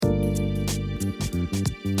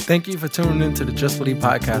Thank you for tuning in to the Just Believe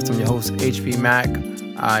podcast. I'm your host, HP Mac.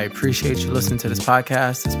 I appreciate you listening to this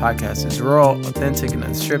podcast. This podcast is raw, authentic, and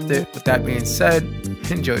unscripted. With that being said,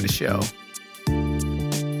 enjoy the show.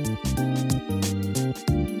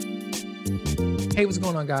 Hey, what's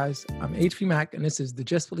going on, guys? I'm HP Mac, and this is the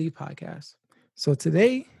Just Believe podcast. So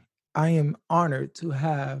today, I am honored to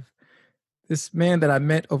have this man that I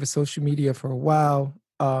met over social media for a while.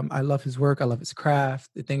 I love his work. I love his craft.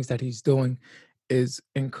 The things that he's doing is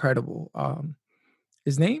incredible.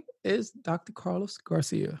 His name is Dr. Carlos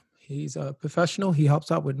Garcia. He's a professional. He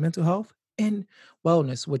helps out with mental health and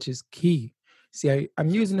wellness, which is key. See, I'm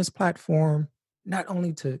using this platform not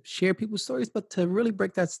only to share people's stories, but to really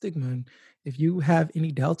break that stigma. And if you have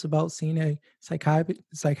any doubts about seeing a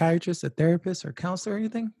psychiatrist, a therapist, or counselor or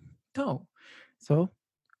anything, don't. So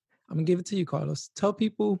I'm going to give it to you, Carlos. Tell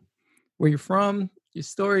people where you're from, your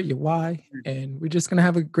story, your why, and we're just going to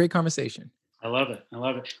have a great conversation. I love it.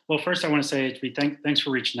 Well, first I want to say, HB, thanks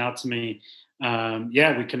for reaching out to me.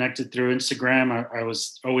 We connected through Instagram. I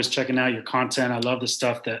was always checking out your content. I love the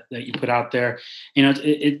stuff that you put out there. You know,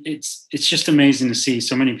 it's just amazing to see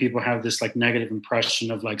so many people have this like negative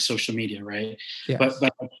impression of like social media, right? Yes.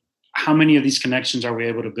 But how many of these connections are we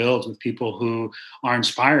able to build with people who are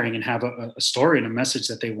inspiring and have a story and a message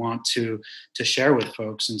that they want to share with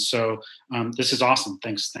folks? And so this is awesome.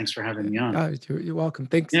 Thanks for having me on. You're welcome.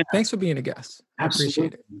 Thanks for being a guest. I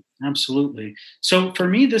appreciate it. Absolutely. So for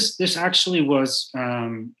me, this actually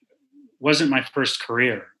wasn't my first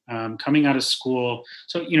career. Coming out of school,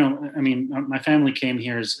 so my family came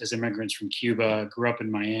here as immigrants from Cuba. Grew up in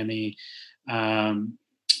Miami.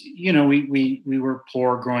 We were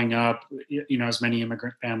poor growing up, as many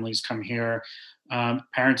immigrant families come here.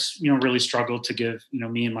 Parents, really struggled to give,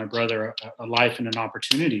 me and my brother a life and an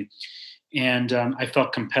opportunity. And I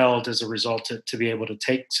felt compelled as a result to be able to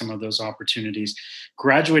take some of those opportunities.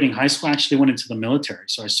 Graduating high school, I actually went into the military.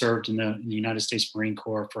 So I served in the United States Marine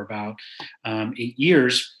Corps for about 8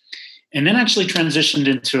 years, and then actually transitioned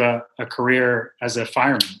into a career as a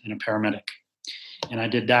fireman and a paramedic. And I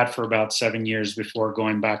did that for about 7 years before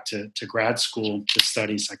going back to grad school to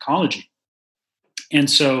study psychology. And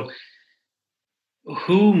so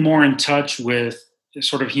who more in touch with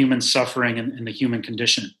sort of human suffering and the human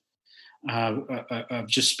condition of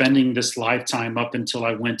just spending this lifetime up until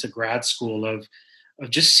I went to grad school of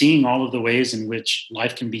just seeing all of the ways in which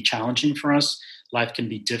life can be challenging for us, life can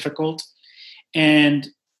be difficult. And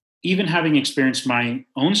even having experienced my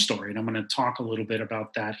own story, and I'm going to talk a little bit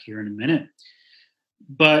about that here in a minute.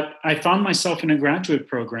 But I found myself in a graduate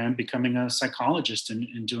program becoming a psychologist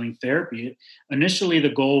and doing therapy. Initially, the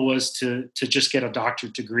goal was to just get a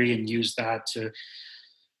doctorate degree and use that to,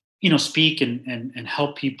 speak and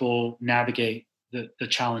help people navigate the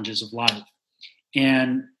challenges of life.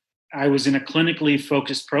 And I was in a clinically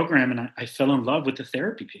focused program, and I fell in love with the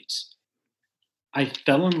therapy piece. I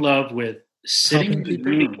fell in love with sitting in the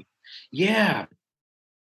room. Yeah.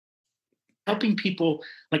 Helping people,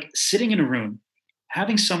 like sitting in a room,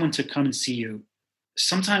 having someone to come and see you,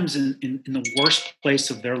 sometimes in the worst place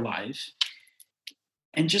of their life,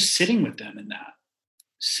 and just sitting with them in that,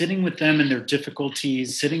 sitting with them in their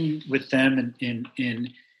difficulties, sitting with them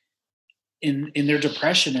in their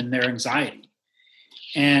depression and their anxiety,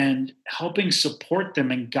 and helping support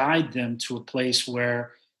them and guide them to a place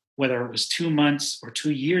where, whether it was 2 months or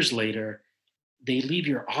 2 years later, they leave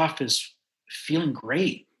your office feeling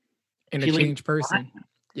great. And a changed person. Fine.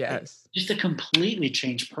 Yes. Just a completely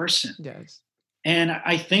changed person. Yes. And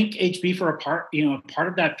I think HB for a part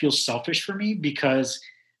of that feels selfish for me because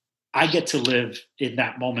I get to live in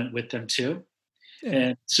that moment with them too. Yeah.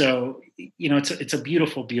 And so, it's a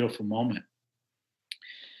beautiful, beautiful moment.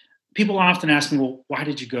 People often ask me, well, why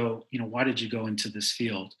did you go into this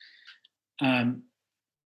field? For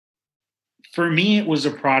me, it was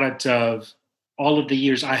a product of all of the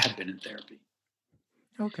years I had been in therapy.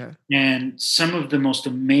 Okay. And some of the most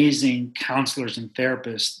amazing counselors and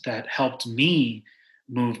therapists that helped me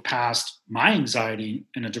move past my anxiety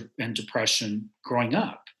and depression growing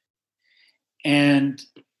up. And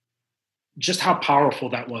just how powerful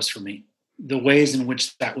that was for me. The ways in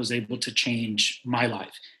which that was able to change my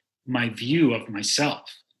life, my view of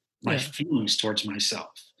myself, my feelings towards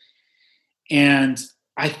myself. And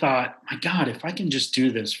I thought, my God, if I can just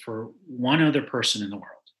do this for one other person in the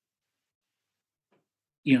world,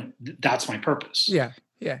 that's my purpose. Yeah.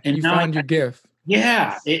 And you found your gift.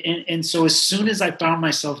 Yeah. And so as soon as I found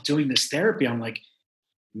myself doing this therapy, I'm like,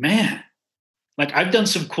 man, like I've done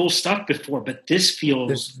some cool stuff before, but this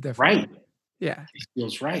feels right. Yeah. It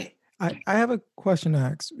feels right. I have a question to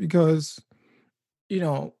ask because,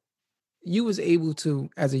 you was able to,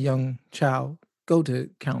 as a young child, go to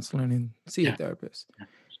counseling and see a Yeah. therapist.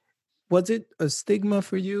 Was it a stigma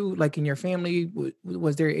for you, like in your family?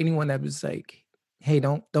 Was there anyone that was like, "Hey,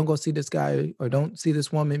 don't go see this guy or don't see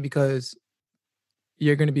this woman because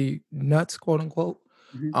you're going to be nuts," quote unquote?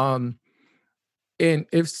 Mhm. Um, and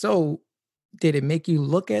if so, did it make you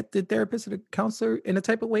look at the therapist or the counselor in a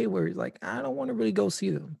type of way where it's like, I don't want to really go see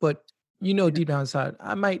them, but Yeah. deep down inside,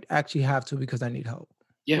 I might actually have to because I need help.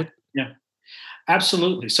 Yeah. What? Yeah.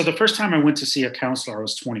 Absolutely. So the first time I went to see a counselor, I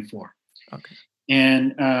was 24. Okay.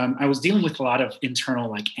 And I was dealing with a lot of internal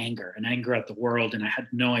like anger and anger at the world. And I had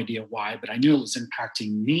no idea why, but I knew it was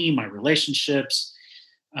impacting me, my relationships,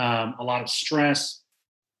 a lot of stress.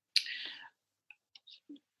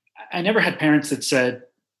 I never had parents that said,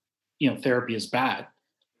 therapy is bad.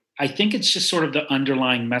 I think it's just sort of the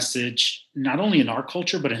underlying message, not only in our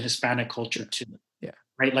culture, but in Hispanic culture too, Yeah.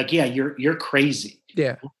 right? Like, yeah, you're crazy.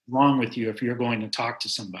 Yeah. What's wrong with you if you're going to talk to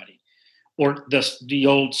somebody? Or the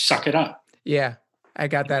old suck it up. Yeah. I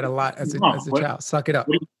got that a lot as Wrong. a child. Suck it up.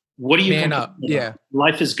 What are you Man complaining up. about? Yeah.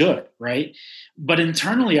 Life is good, right? But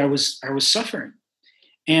internally, I was suffering.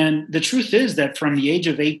 And the truth is that from the age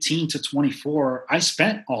of 18 to 24, I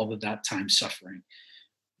spent all of that time suffering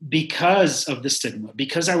because of the stigma,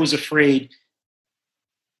 because I was afraid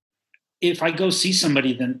if I go see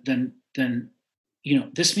somebody, then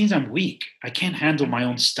this means I'm weak. I can't handle my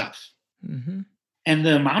own stuff. Mm-hmm. And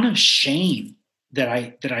the amount of shame that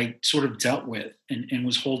I sort of dealt with and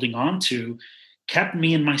was holding on to kept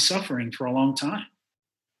me in my suffering for a long time.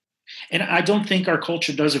 And I don't think our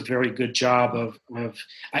culture does a very good job of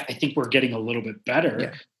I think we're getting a little bit better,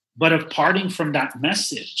 Yeah. but of parting from that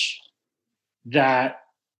message that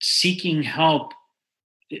seeking help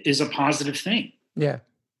is a positive thing. Yeah.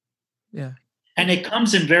 Yeah. And it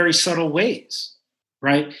comes in very subtle ways,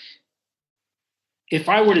 right? If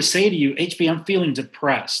I were to say to you, HB, I'm feeling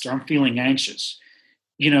depressed or I'm feeling anxious,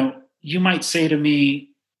 you might say to me,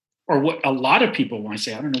 or what a lot of people might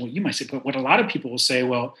say, I don't know what you might say, but what a lot of people will say,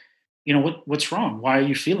 well, what's wrong? Why are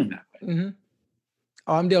you feeling that way? Mm-hmm.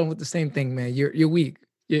 Oh, I'm dealing with the same thing, man. You're weak.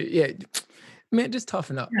 Yeah. Man, just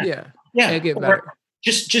toughen up. Yeah. Yeah. Yeah. It'll get Or better.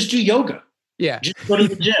 just do yoga. Yeah. Just go to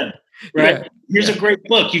the gym, Yeah. right? Here's Yeah. a great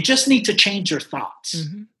book. You just need to change your thoughts.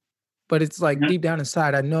 Mhm. But it's like Yeah. deep down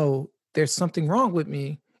inside, I know there's something wrong with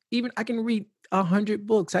me. Even I can read 100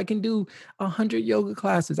 books. I can do 100 yoga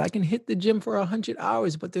classes. I can hit the gym for 100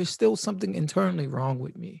 hours, but there's still something internally wrong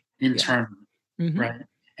with me. Yeah. Internally, Hmm. right?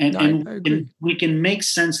 And No, and I and agree. we can make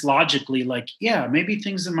sense logically, like, yeah, maybe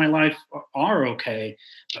things in my life are okay,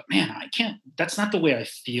 but man, I can't. That's not the way I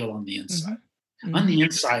feel on the inside. Hmm. On Hmm. the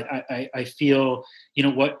inside, I feel,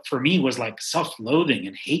 what for me was like self-loathing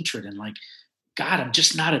and hatred and like, God, I'm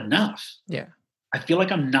just not enough. Yeah. I feel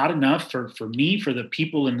like I'm not enough for me, for the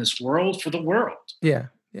people in this world, for the world. Yeah.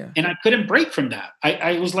 Yeah. And I couldn't break from that.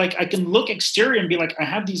 I was like, I can look exterior and be like, I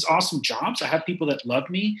have these awesome jobs. I have people that love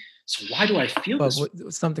me. So why do I feel But this way?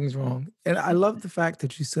 something's wrong. And I love the fact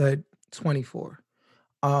that you said 24.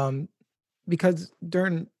 Um, because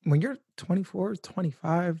during when you're 24,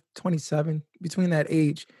 25, 27, between that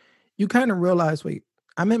age, you kind of realize, wait,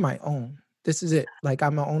 I'm in my own. This is it. Like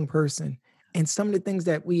I'm my own person. And some of the things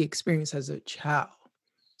that we experience as a child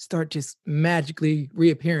start just magically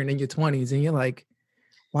reappearing in your 20s. And you're like,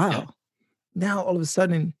 Yeah. wow, now all of a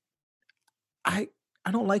sudden, I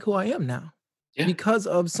I don't like who I am now Yeah. because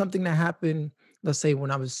of something that happened, let's say when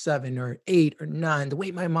I was 7 or 8 or 9, the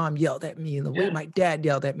way my mom yelled at me and the way Yeah. my dad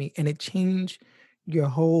yelled at me, and it changed your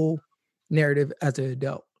whole narrative as an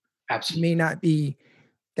adult. You Absolutely. may not be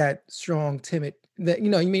that strong, timid, that you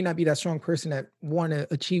may not be that strong person that want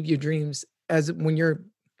to achieve your dreams as when you're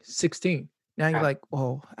 16. Now you're like,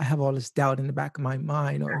 oh, I have all this doubt in the back of my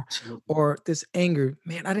mind, Absolutely. or this anger.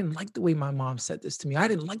 Man, I didn't like the way my mom said this to me. I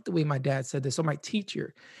didn't like the way my dad said this, or my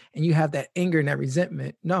teacher. And you have that anger and that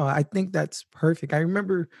resentment. No, I think that's perfect. I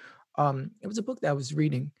remember it was a book that I was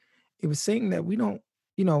reading. It was saying that we don't,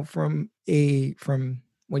 from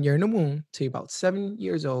when you're in the womb to about 7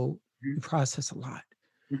 years old, you Mhm. process a lot.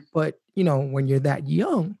 Mhm. But when you're that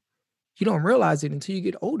young, you don't realize it until you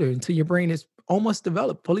get older, until your brain is almost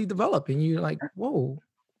developed, fully developed, and you're like, whoa,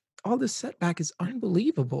 all this setback is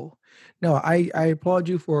unbelievable. No, I applaud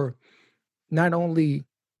you for not only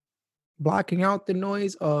blocking out the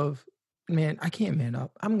noise of, man, I can't man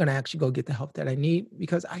up. I'm gonna actually go get the help that I need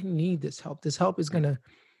because I need this help. This help is gonna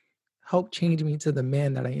help change me to the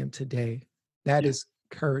man that I am today. That Yeah. is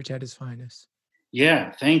courage at its finest.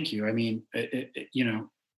 Yeah. Thank you. I mean,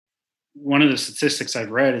 one of the statistics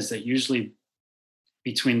I've read is that usually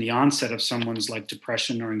between the onset of someone's like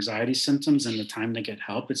depression or anxiety symptoms and the time they get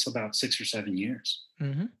help, it's about 6 or 7 years.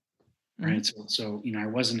 Hmm. Hmm. Right. So I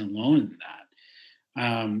wasn't alone in that.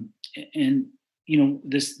 And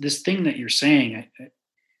this thing that you're saying,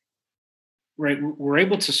 right? We're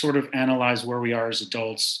able to sort of analyze where we are as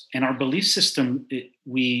adults, and our belief system.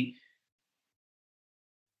 We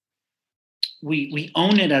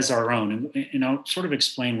own it as our own, and I'll sort of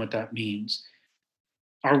explain what that means.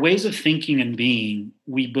 Our ways of thinking and being,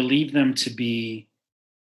 we believe them to be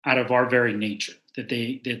out of our very nature, that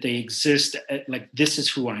they exist like this is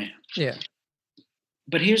who I am. Yeah.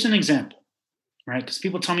 But here's an example, right? Because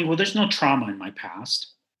people tell me, well, there's no trauma in my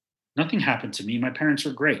past. Nothing happened to me. My parents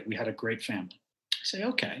were great. We had a great family. I say,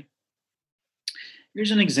 okay.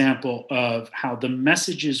 Here's an example of how the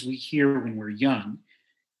messages we hear when we're young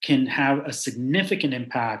can have a significant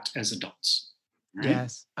impact as adults, right?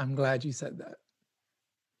 Yes. I'm glad you said that.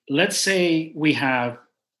 Let's say we have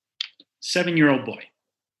 7-year-old boy,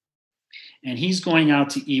 and he's going out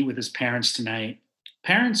to eat with his parents tonight.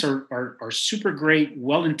 Parents are super great,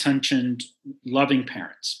 well-intentioned, loving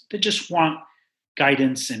parents. They just want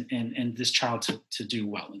guidance and this child to do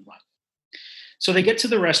well in life. So they get to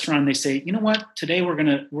the restaurant. They say, you know what? Today we're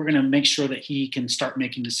gonna make sure that he can start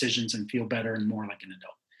making decisions and feel better and more like an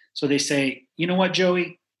adult. So they say, you know what,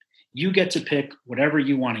 Joey? You get to pick whatever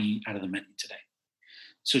you want to eat out of the menu today.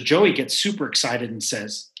 So Joey gets super excited and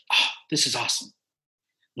says, oh, this is awesome.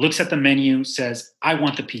 Looks at the menu, says, I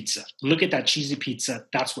want the pizza. Look at that cheesy pizza.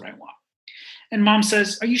 That's what I want. And mom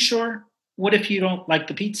says, are you sure? What if you don't like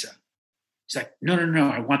the pizza? He's like, no.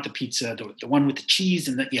 I want the pizza, the one with the cheese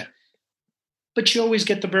and yeah. But you always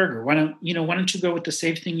get the burger. Why don't you go with the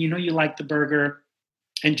safe thing? You know you like the burger.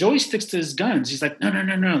 And Joey sticks to his guns. He's like, no,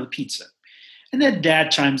 the pizza. And then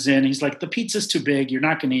dad chimes in. He's like, the pizza's too big. You're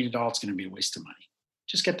not going to eat it all. It's going to be a waste of money.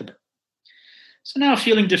 Just get the burger. So now,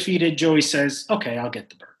 feeling defeated, Joey says, okay, I'll get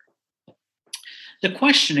the burger. The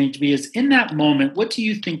question, HB, is in that moment, what do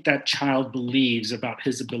you think that child believes about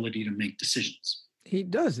his ability to make decisions? He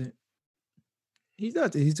doesn't. He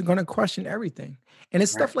does. He's going to question everything. And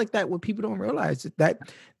it's Right. stuff like that what people don't realize. That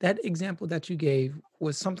example that you gave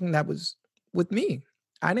was something that was with me.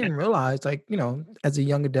 I didn't realize, like, as a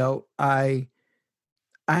young adult, I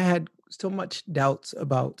had so much doubts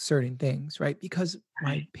about certain things, right? Because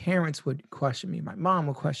my parents would question me, my mom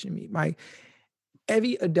would question me,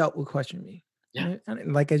 every adult would question me. Yeah.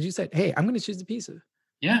 And like as you said, hey, I'm going to choose the pizza.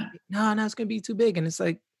 Yeah. No, it's going to be too big. And it's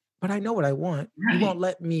like, but I know what I want. Right. You won't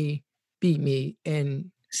let me be me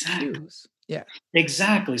and Exactly. choose. Yeah.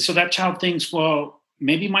 Exactly. So that child thinks, well,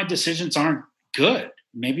 maybe my decisions aren't good.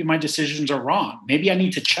 Maybe my decisions are wrong. Maybe I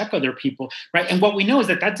need to check other people, right? And what we know is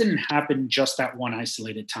that didn't happen just that one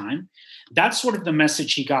isolated time. That's sort of the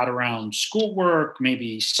message he got around schoolwork,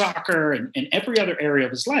 maybe soccer, and every other area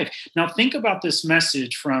of his life. Now, think about this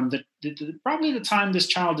message from probably the time this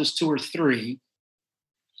child is 2 or 3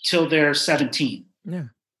 till they're 17. Yeah.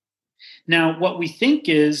 Now, what we think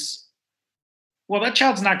is, well, that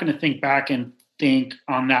child's not going to think back and think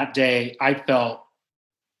on that day, I felt,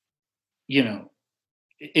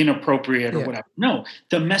 inappropriate or whatever. No,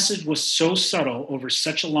 the message was so subtle over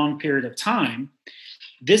such a long period of time.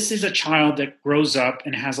 This is a child that grows up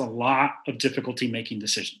and has a lot of difficulty making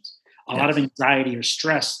decisions, a lot of anxiety or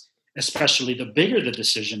stress, especially the bigger the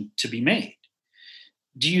decision to be made.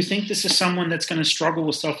 Do you think this is someone that's going to struggle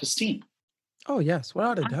with self-esteem? Oh, yes,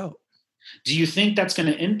 without a doubt. Do you think that's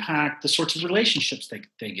going to impact the sorts of relationships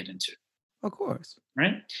they get into? Of course.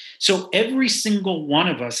 Right? So every single one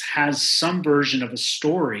of us has some version of a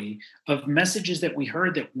story of messages that we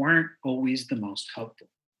heard that weren't always the most helpful.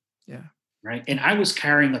 Yeah. Right? And I was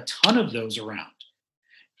carrying a ton of those around.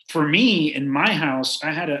 For me, in my house,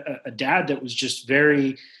 I had a dad that was just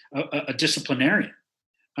very a disciplinarian,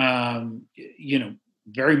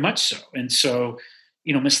 very much so. And so,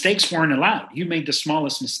 mistakes weren't allowed. You made the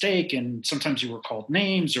smallest mistake, and sometimes you were called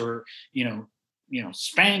names or,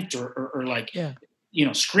 spanked or like,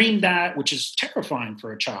 screamed at, which is terrifying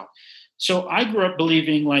for a child. So I grew up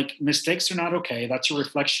believing like mistakes are not okay. That's a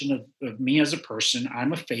reflection of me as a person.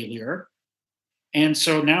 I'm a failure. And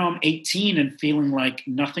so now I'm 18 and feeling like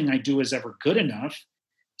nothing I do is ever good enough.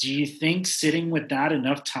 Do you think sitting with that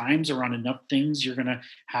enough times around enough things, you're going to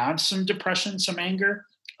have some depression, some anger?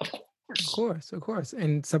 Of course.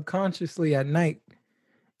 And subconsciously at night,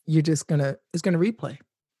 it's going to replay.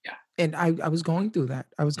 Yeah. And I was going through that.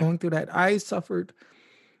 I suffered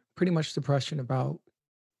pretty much depression about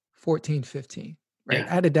 14, 15, right? Yeah.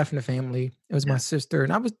 I had a death in the family. It was my sister.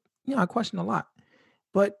 And I was, I questioned a lot.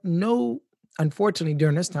 But unfortunately,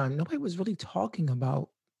 during this time, nobody was really talking about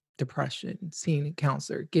depression, seeing a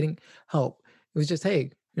counselor, getting help. It was just,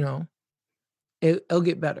 hey, it'll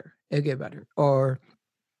get better. Or,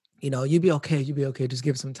 you'll be okay. Just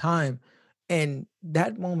give some time. And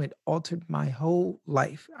that moment altered my whole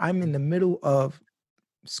life. I'm in the middle of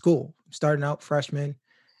school, starting out freshman,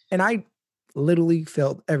 and I literally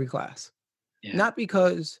failed every class. Yeah. Not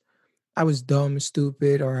because I was dumb,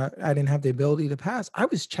 stupid, or I didn't have the ability to pass. I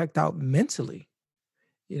was checked out mentally,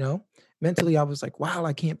 you know? Mentally, I was like, wow,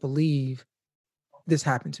 I can't believe this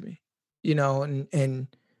happened to me, and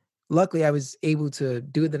luckily I was able to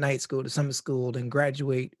do the night school, the summer school, and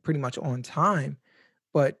graduate pretty much on time.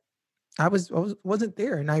 But wasn't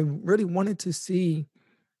there, and I really wanted to see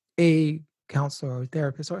a counselor or a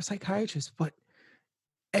therapist or a psychiatrist, but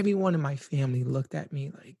everyone in my family looked at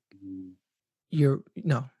me like, Mm. "You're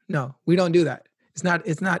no, we don't do that. It's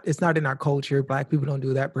not in our culture. Black people don't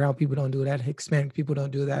do that. Brown people don't do that. Hispanic people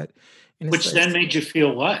don't do that." And it's Which like, then made you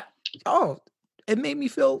feel what? oh, it made me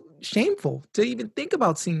feel shameful to even think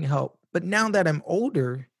about seeking help. But now that I'm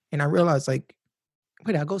older and I realize, like,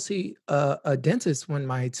 wait, I go see a dentist when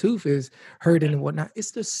my tooth is hurting and whatnot.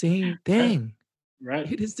 It's the same Right. thing.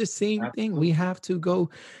 Right. It is the same thing. Absolutely.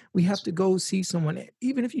 We have to go see someone.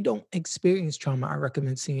 Even if you don't experience trauma, I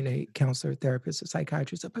recommend seeing a counselor, therapist, a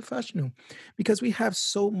psychiatrist, a professional, because we have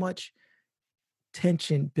so much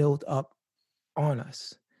tension built up on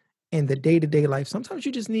us in the day-to-day life. Sometimes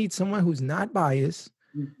you just need someone who's not biased,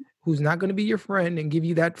 Mhm. who's not going to be your friend and give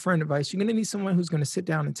you that friend advice. You're going to need someone who's going to sit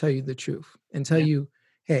down and tell you the truth and tell Yeah. you,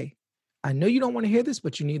 hey, I know you don't want to hear this,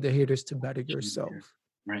 but you need to hear this to better yourself.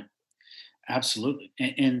 Right. Absolutely.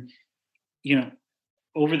 And you know,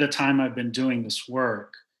 over the time I've been doing this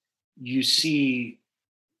work, you see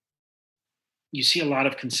you see a lot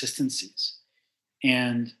of consistencies.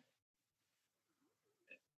 And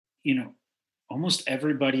you know, almost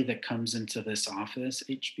everybody that comes into this office,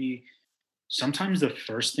 HB, sometimes the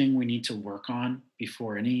first thing we need to work on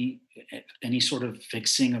before any sort of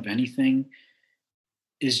fixing of anything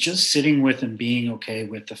is just sitting with and being okay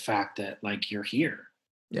with the fact that like you're here,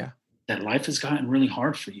 Yeah. that life has gotten really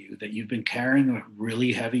hard for you, that you've been carrying a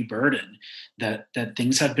really heavy burden, that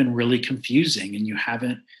things have been really confusing and you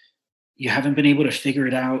haven't been able to figure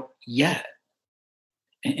it out yet.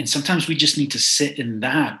 And sometimes we just need to sit in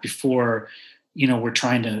that before we're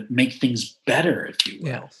trying to make things better, if you will.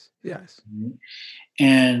 Yes. Yes. Mhm.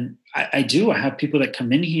 And I have people that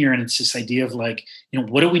come in here and it's this idea of like,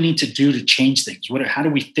 what do we need to do to change things? How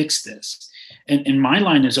do we fix this? And my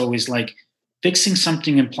line is always like, fixing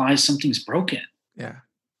something implies something's broken. Yeah.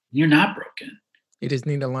 You're not broken. You just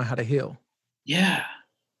need to learn how to heal. Yeah.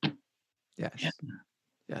 Yeah. Yes.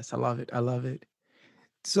 Yes. I love it. I love it.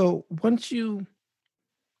 So once you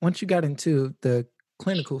got into the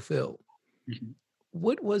clinical field, Mhm.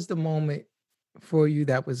 what was the moment for you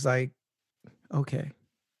that was like, okay,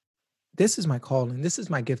 this is my calling, this is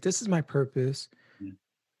my gift, this is my purpose. Yeah.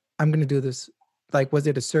 I'm gonna do this. Like, was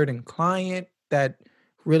it a certain client that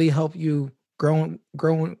really helped you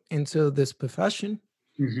grow into this profession?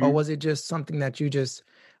 Or Mhm. was it just something that you just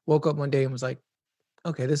woke up one day and was like,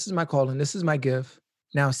 okay, this is my calling, this is my gift.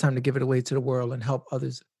 Now it's time to give it away to the world and help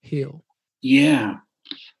others heal. Yeah.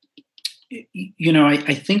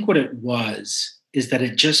 I think what it was is that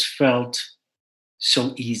it just felt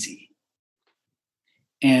so easy.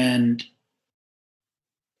 And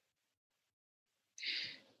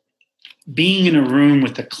being in a room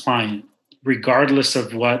with a client, regardless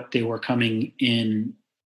of what they were coming in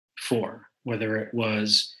for, whether it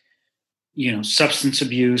was, substance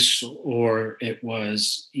abuse or it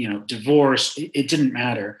was, divorce, it didn't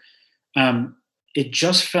matter. Um, it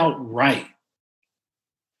just felt right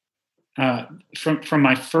from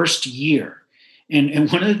my first year.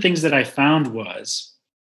 And one of the things that I found was,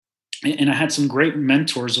 and I had some great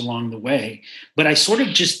mentors along the way, but I sort of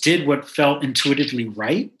just did what felt intuitively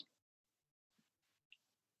right.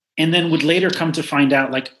 And then would later come to find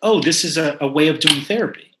out, like, oh, this is a way of doing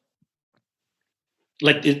therapy.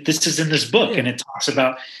 Like, this is in this book and Yeah. it talks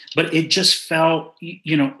about, but it just felt,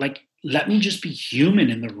 like, let me just be human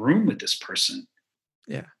in the room with this person.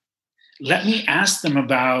 Yeah. Let me ask them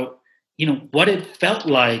about, what it felt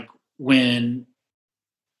like when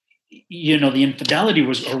the infidelity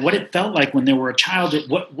was, or what it felt like when they were a child, or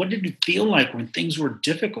what did it feel like when things were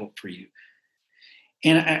difficult for you.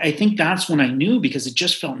 And I think that's when I knew, because it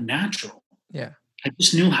just felt natural. Yeah. I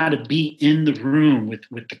just knew how to be in the room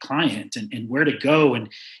with the client, and where to go, and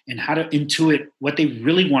how to intuit what they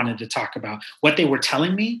really wanted to talk about, what they were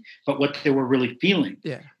telling me, but what they were really feeling.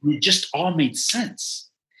 Yeah. It just all made sense.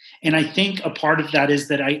 And I think a part of that is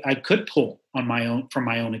that I could pull on my own from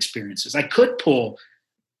my own experiences. I could pull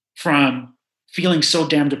from feeling so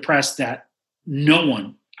damn depressed that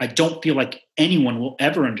I don't feel like anyone will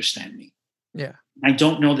ever understand me. Yeah. I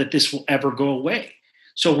don't know that this will ever go away.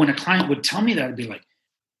 So when a client would tell me that, I'd be like,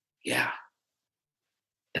 yeah,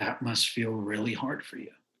 that must feel really hard for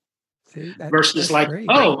you. See, Versus that's like, great.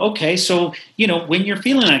 oh, okay, so when you're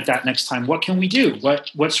feeling like that next time, what can we do?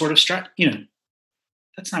 What sort of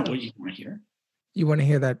that's not what you want to hear. You want to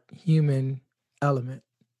hear that human element.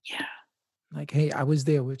 Yeah, Like, hey, I was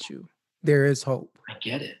there with you. There is hope. I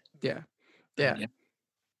get it. Yeah. I Yeah. get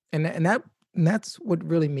And that's what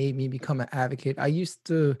really made me become an advocate. I used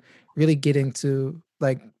to really get into,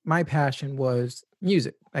 like, my passion was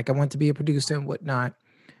music. Like, I wanted to be a producer and whatnot.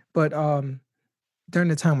 But during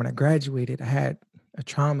the time when I graduated, I had a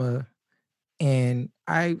trauma, and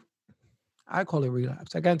I call it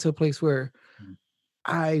relapse. I got into a place where Mm.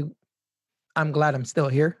 I I'm glad I'm still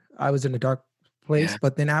here. I was in a dark place, Yeah.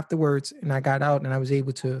 but then afterwards, and I got out and I was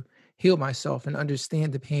able to heal myself and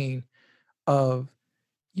understand the pain of,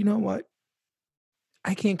 you know what?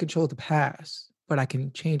 I can't control the past, but I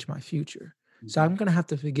can change my future. So Mhm. I'm going to have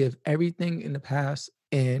to forgive everything in the past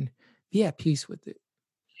and be at peace with it,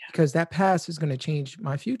 because that past is going to change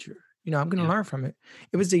my future. I'm going to Yeah. learn from it.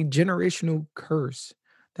 It was a generational curse,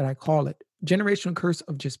 that I call it. Generational curse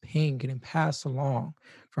of just pain getting passed along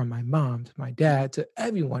from my mom to my Mhm. dad to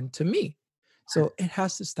everyone to me. So it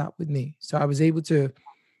has to stop with me. So I was able to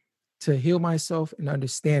heal myself and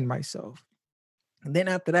understand myself. And then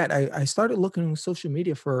after that, I started looking on social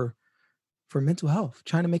media for mental health,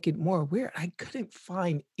 trying to make it more aware. I couldn't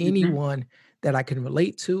find Mhm. anyone that I can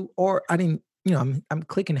relate to, or I didn't, I'm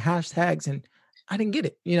clicking hashtags and I didn't get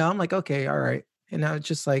it. I'm like, okay, all right. And I was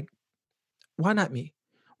just like, why not me?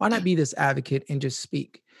 Why not be this advocate and just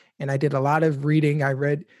speak? And I did a lot of reading. I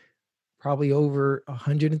read probably over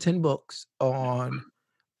 110 books on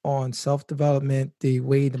self-development, the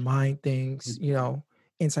way the mind thinks,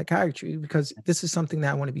 in psychiatry, because this is something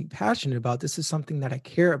that I want to be passionate about. This is something that I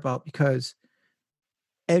care about, because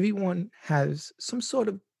everyone has some sort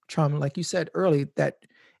of trauma, like you said early, that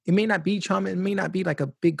it may not be trauma, it may not be like a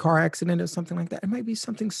big car accident or something like that. It might be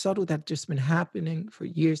something subtle that just been happening for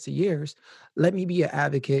years to years. Let me be an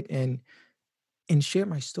advocate and share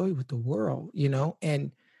my story with the world,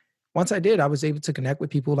 And once I did, I was able to connect with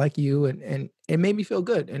people like you, and it made me feel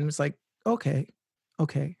good. And it was like, okay,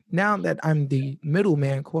 okay, now that I'm the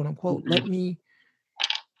middleman, quote unquote, let Mhm. me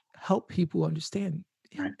help people understand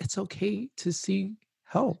Right. it's okay to see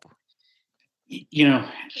help. You know,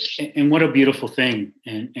 and what a beautiful thing,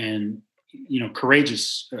 and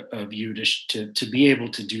courageous of you to be able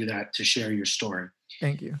to do that, to share your story.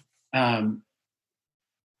 Thank you. Um,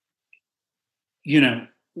 you know,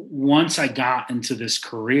 Once I got into this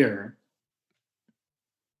career,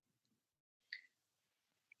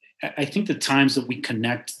 I think the times that we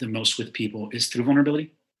connect the most with people is through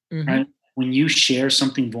vulnerability, Mhm. right? When you share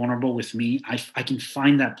something vulnerable with me, I can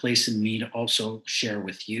find that place in me to also share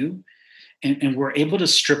with you. And we're able to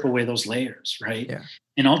strip away those layers, right? Yeah.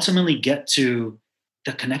 And ultimately get to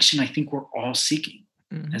the connection I think we're all seeking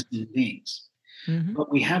Mhm. as human beings. Mhm. But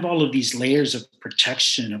we have all of these layers of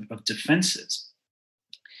protection, of defenses.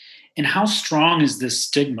 And how strong is this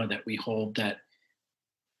stigma that we hold, that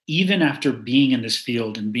even after being in this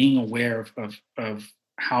field and being aware of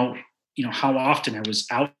how how often I was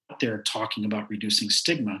out there talking about reducing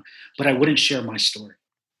stigma, but I wouldn't share my story.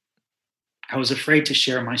 I was afraid to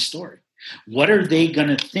share my story. What are they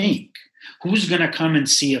going to think? Who's going to come and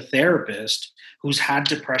see a therapist who's had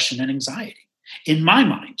depression and anxiety? In my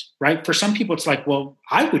mind, right? For some people, it's like, well,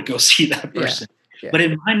 I would go see that Yeah. person. Yeah. But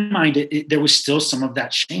in my mind, there was still some of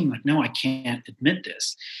that shame, like, no, I can't admit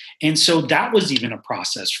this. And so that was even a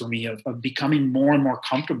process for me of becoming more and more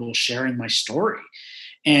comfortable sharing my story.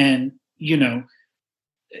 And,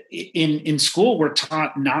 in school we're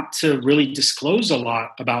taught not to really disclose a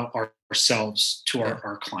lot about ourselves to Yeah.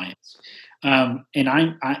 our clients, and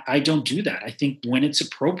I don't do that. I think when it's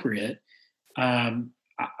appropriate,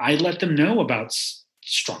 I let them know about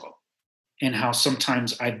struggle and how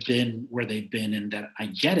sometimes I've been where they've been, and that I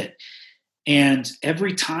get it. And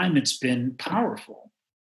every time it's been powerful,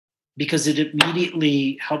 because it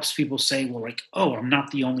immediately helps people say, well, like, oh, I'm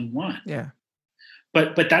not the only one. Yeah.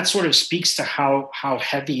 But that sort of speaks to how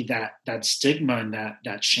heavy that stigma and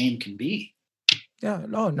that shame can be. Yeah.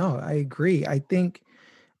 No, no, I agree. I think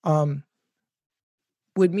um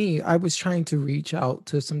with me, I was trying to reach out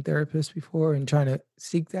to some therapists before and trying to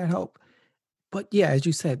seek that help. But yeah, as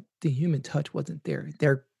you said, the human touch wasn't there.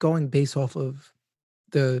 They're going based off of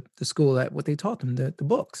the school, that what they taught them, the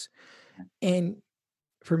books. And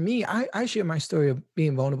for me, I share my story of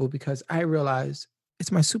being vulnerable because I realize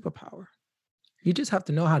it's my superpower. You just have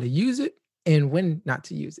to know how to use it and when not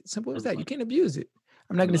to use it. Simple I as that. You love, can't abuse it.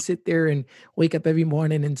 I'm I not going to love. sit there and wake up every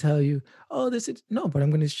morning and tell you, oh, this is no, but I'm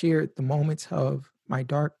going to share the moments of my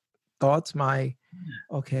dark thoughts, my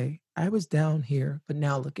okay, I was down here, but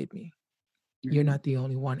now look at me. You're Mhm. not the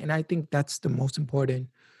only one. And I think that's the most important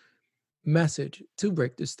message to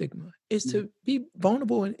break the stigma is Yeah. to be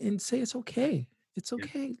vulnerable and say it's okay. It's Yeah.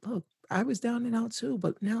 okay. Look, I was down and out too,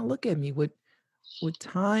 but now look at me with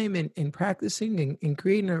time and practicing and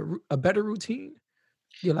creating a better routine,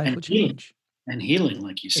 your life And will healing, change.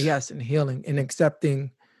 like you said, Yes, and healing and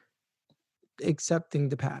accepting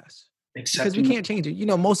the past because we accepting. can't change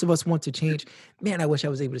it. Most of us want to change. Man, I wish I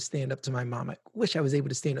was able to stand up to my mom. I wish I was able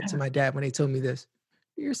to stand up to Yeah, my dad when they told me this.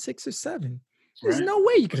 You're 6 or 7. There's right. no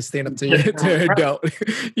way you can stand up to, to an adult.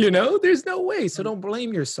 There's no way. So don't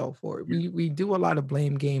blame yourself for it. Yeah. We do a lot of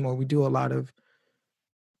blame game, or we do a lot of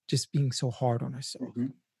just being so hard on ourselves.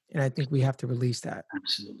 Mhm. And I think we have to release that.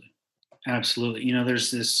 Absolutely. Absolutely.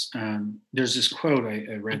 There's this quote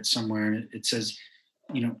I read somewhere, and it says,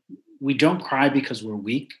 you know, we don't cry because we're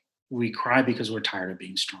weak. We cry because we're tired of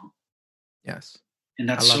being strong. Yes. And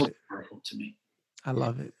I that's love so it. powerful to me. I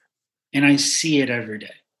love it. And I see it every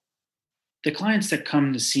day. The clients that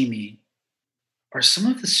come to see me are some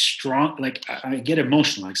of the strong, like I get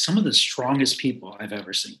emotional, like some of the strongest people I've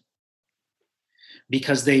ever seen,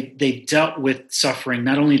 because they've dealt with suffering,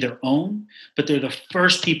 not only their own, but they're the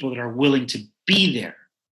first people that are willing to be there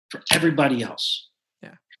for everybody else.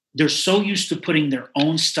 Yeah. They're so used to putting their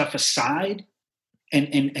own stuff aside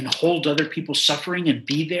and hold other people's suffering and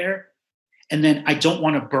be there. And then I don't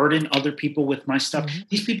want to burden other people with my stuff. Mhm.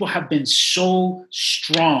 These people have been so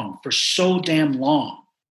strong for so damn long.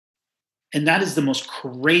 And that is the most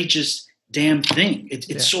courageous damn thing. It's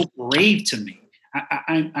Yeah. so brave to me.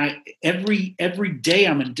 Every day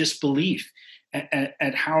I'm in disbelief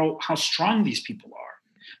at how strong these people are.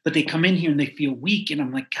 But they come in here and they feel weak, and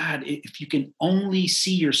I'm like, God, if you can only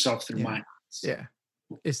see yourself through my Yeah. eyes. Yeah.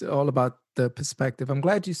 It's all about the perspective. I'm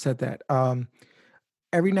glad you said that.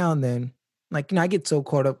 Every now and then, like, I get so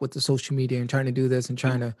caught up with the social media and trying to do this and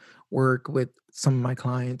trying to work with some of my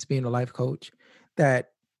clients, being a life coach,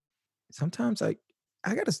 that sometimes I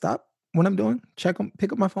gotta stop what I'm doing,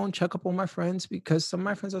 pick up my phone, check up on my friends because some of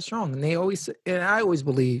my friends are strong, and I always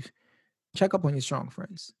believe check up on your strong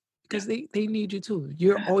friends Yeah, because they need you too.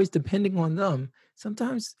 You're always depending on them.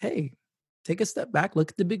 Sometimes, hey, take a step back,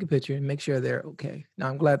 look at the bigger picture, and make sure they're okay. Now,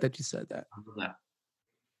 I'm glad that you said that. I love that.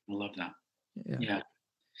 I love that. Yeah.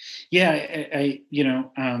 Yeah,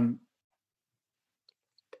 yeah.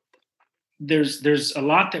 There's a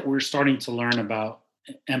lot that we're starting to learn about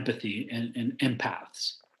empathy and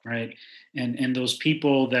empaths, right? And those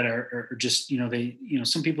people that are just,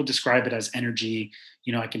 some people describe it as energy.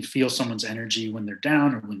 I can feel someone's energy when they're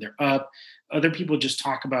down or when they're up. Other people just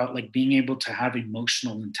talk about like being able to have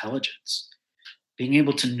emotional intelligence, being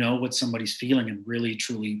able to know what somebody's feeling and really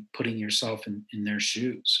truly putting yourself in their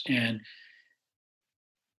shoes. And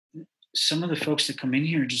some of the folks that come in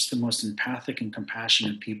here are just the most empathic and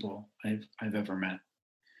compassionate people I've ever met.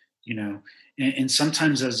 And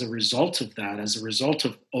sometimes as a result of that, as a result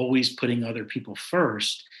of always putting other people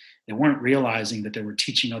first, they weren't realizing that they were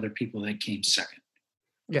teaching other people that came second.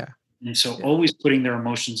 Yeah. And so Yeah. always putting their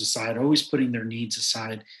emotions aside, always putting their needs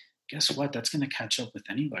aside, guess what? That's going to catch up with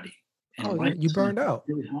anybody. And Oh yeah. life You is going to burned be out.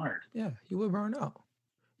 really hard. Yeah. You will burn out.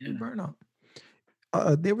 You Yeah. burn out.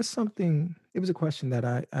 There was something. It was a question that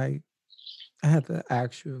I had to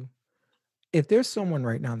ask you. If there's someone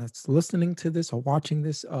right now that's listening to this or watching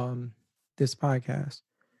this podcast,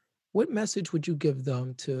 what message would you give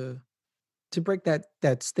them to break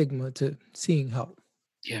that stigma to seeing help?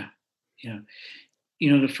 Yeah. Yeah.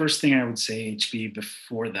 The first thing I would say, HB,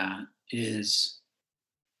 before that is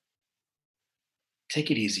take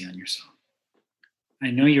it easy on yourself. I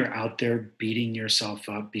know you're out there beating yourself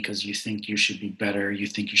up because you think you should be better. You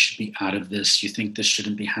think you should be out of this. You think this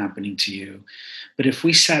shouldn't be happening to you. But if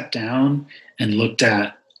we sat down and looked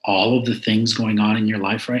at all of the things going on in your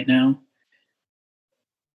life right now,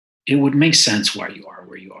 it would make sense why you are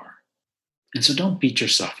where you are. And so don't beat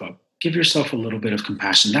yourself up. Give yourself a little bit of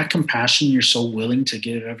compassion. That compassion you're so willing to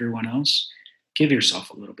give everyone else, give yourself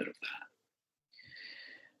a little bit of that.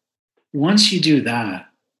 Once you do that,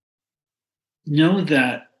 know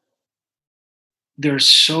that there are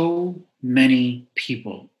so many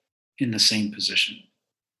people in the same position.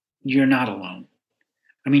 You're not alone.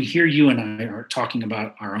 I mean, here you and I are talking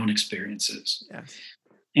about our own experiences. Yes.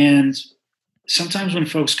 And sometimes when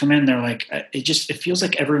folks come in, they're like, it feels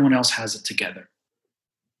like everyone else has it together.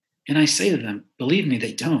 And I say to them, believe me,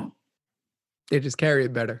 they don't. They just carry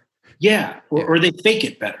it better. Yeah. Yeah. Or they fake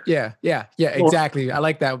it better. Yeah. Exactly. I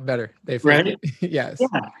like that better. They fake Right? it. Yes.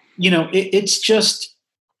 Yeah. It's just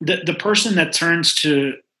the person that turns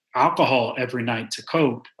to alcohol every night to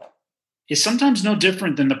cope is sometimes no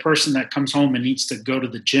different than the person that comes home and needs to go to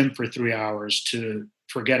the gym for 3 hours to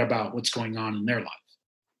forget about what's going on in their life,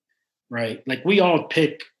 right? Like we all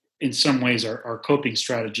pick in some ways our coping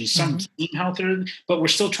strategies, some seem healthier, but we're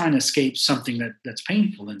still trying to escape something that's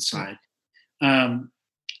painful inside. And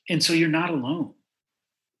so you're not alone.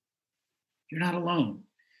 You're not alone.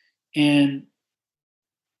 And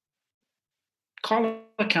call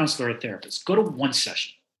a counselor or a therapist. Go to one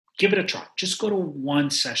session. Give it a try. Just go to one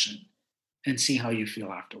session and see how you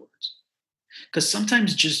feel afterwards. Because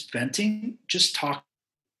sometimes just venting, just talk,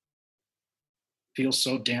 feels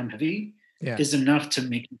so damn heavy is enough to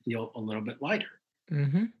make you feel a little bit lighter.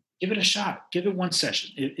 Give it a shot. Give it one session.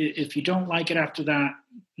 If you don't like it after that,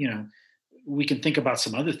 we can think about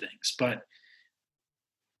some other things. But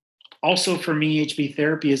also for me, HB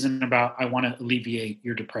therapy isn't about, I want to alleviate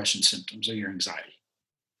your depression symptoms or your anxiety,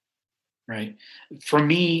 right? For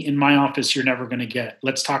me, in my office, you're never going to get,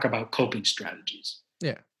 let's talk about coping strategies.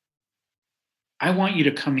 Yeah. I want you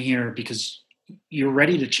to come here because you're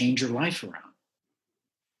ready to change your life around.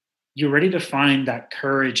 You're ready to find that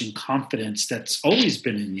courage and confidence that's always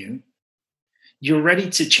been in you. You're ready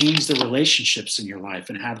to change the relationships in your life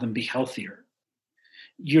and have them be healthier.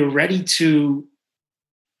 You're ready to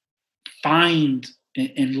find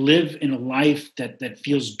and live in a life that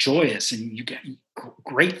feels joyous and you get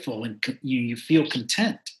grateful and you feel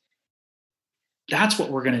content. That's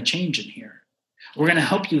what we're going to change in here. We're going to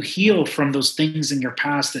help you heal from those things in your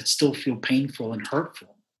past that still feel painful and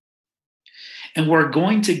hurtful. And we're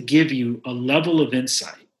going to give you a level of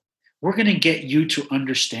insight. We're going to get you to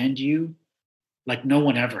understand you like no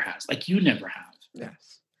one ever has, like you never have.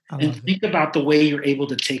 Yes. And think about the way you're able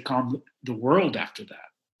to take on the world after that.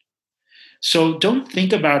 So don't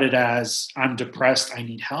think about it as I'm depressed, I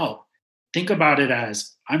need help. Think about it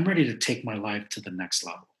as I'm ready to take my life to the next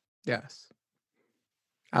level. Yes.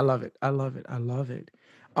 I love it. I love it. I love it.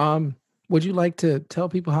 Would you like to tell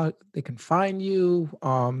people how they can find you,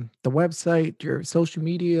 the website, your social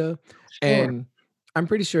media? Sure. And I'm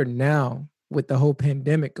pretty sure now with the whole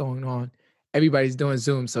pandemic going on, everybody's doing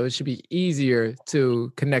Zoom, so it should be easier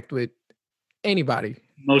to connect with anybody.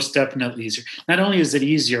 Most definitely easier. Not only is it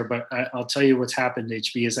easier, but I'll tell you what's happened,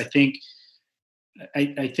 HB, is I think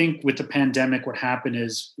with the pandemic, what happened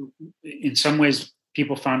is in some ways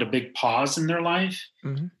people found a big pause in their life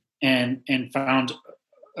and found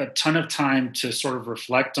a ton of time to sort of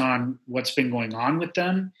reflect on what's been going on with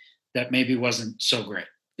them that maybe wasn't so great.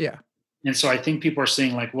 Yeah. And so I think people are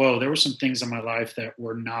saying like, whoa, there were some things in my life that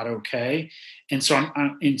were not okay. And so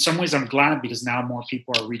I'm in some ways I'm glad because now more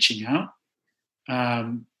people are reaching out.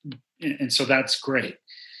 And so that's great.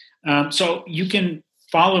 So you can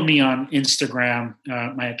follow me on Instagram.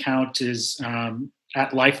 My account is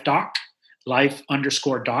at LifeDoc,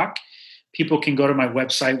 life_doc. People can go to my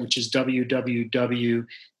website, which is www.tampacw,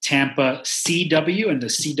 and the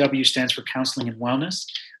CW stands for Counseling and Wellness,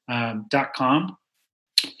 .com.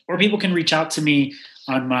 Or people can reach out to me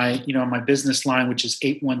on my, my business line, which is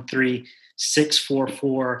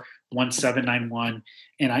 813-644-1791.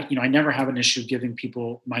 And I never have an issue giving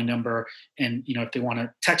people my number. And, if they want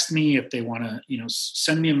to text me, if they want to,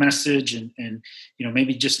 send me a message and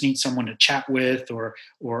maybe just need someone to chat with or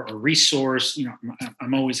a resource,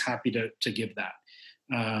 I'm always happy to give that.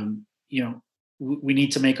 We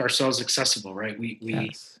need to make ourselves accessible, right?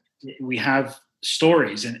 We have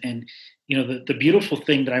stories and the beautiful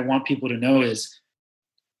thing that I want people to know is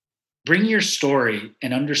bring your story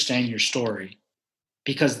and understand your story,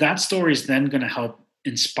 because that story is then going to help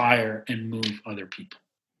inspire and move other people.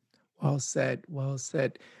 Well said. Well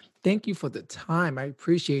said. Thank you for the time. I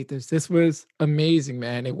appreciate this. This was amazing,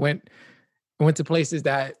 man. It went to places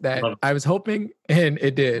that I was hoping, and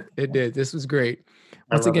it did. It did. This was great.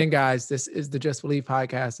 Once again, guys, this is the Just Believe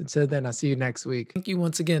podcast. Until then, I'll see you next week. Thank you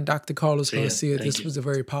once again, Dr. Carlos Garcia. This was a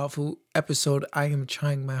very powerful episode. I am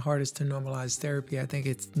trying my hardest to normalize therapy. I think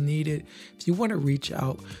it's needed. If you want to reach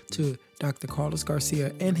out to Dr. Carlos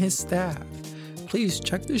Garcia and his staff, please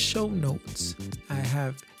check the show notes. I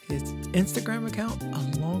have his Instagram account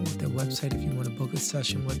along with their website if you want to book a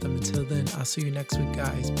session with them. Until then, I'll see you next week,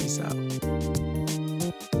 guys. Peace out.